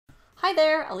Hi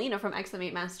there, Alina from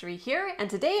Xactimate Mastery here, and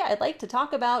today I'd like to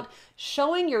talk about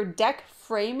showing your deck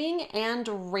framing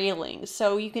and railing.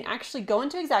 So you can actually go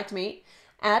into Xactimate,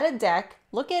 add a deck,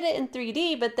 look at it in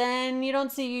 3D, but then you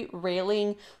don't see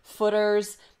railing,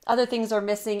 footers, other things are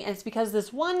missing, and it's because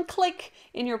this one click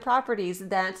in your properties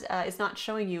that is not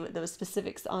showing you those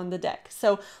specifics on the deck.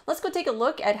 So let's go take a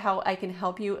look at how I can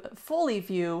help you fully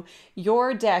view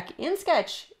your deck in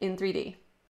Sketch in 3D.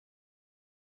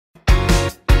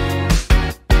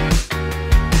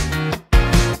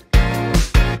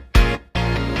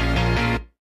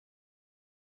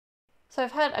 So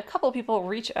I've had a couple people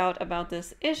reach out about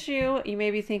this issue. You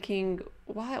may be thinking,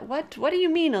 what do you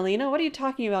mean, Alina? What are you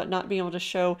talking about not being able to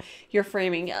show your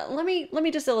framing? Let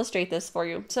me just illustrate this for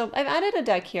you. So I've added a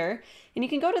deck here, and you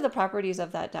can go to the properties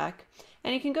of that deck,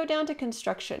 and you can go down to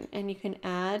construction, and you can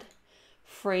add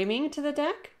framing to the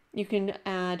deck. You can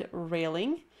add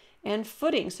railing and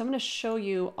footing. So I'm going to show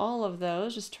you all of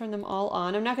those. Just turn them all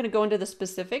on. I'm not going to go into the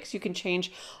specifics. You can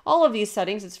change all of these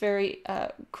settings. It's very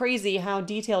crazy how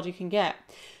detailed you can get.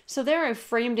 So there I've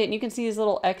framed it, and you can see these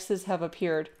little X's have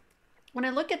appeared. When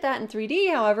I look at that in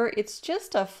 3D, however, it's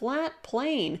just a flat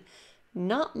plane.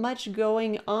 Not much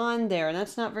going on there, and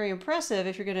that's not very impressive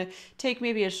if you're going to take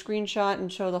maybe a screenshot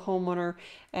and show the homeowner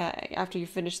after you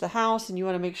finish the house and you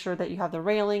want to make sure that you have the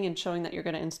railing and showing that you're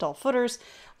going to install footers.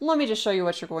 Let me just show you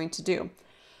what you're going to do.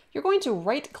 You're going to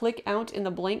right click out in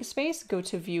the blank space, go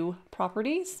to View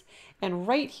Properties, and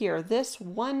right here, this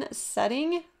one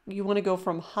setting, you want to go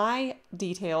from high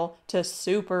detail to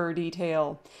super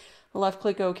detail. Left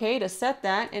click OK to set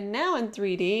that, and now in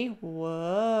 3D,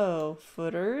 whoa,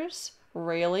 footers,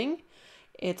 railing.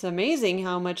 It's amazing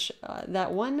how much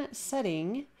that one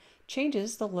setting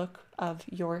changes the look of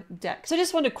your deck. So I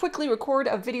just wanted to quickly record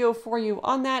a video for you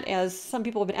on that, as some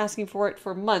people have been asking for it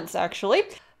for months actually.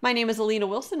 My name is Alina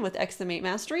Wilson with Xactimate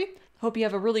Mastery. Hope you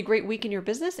have a really great week in your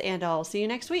business, and I'll see you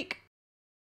next week.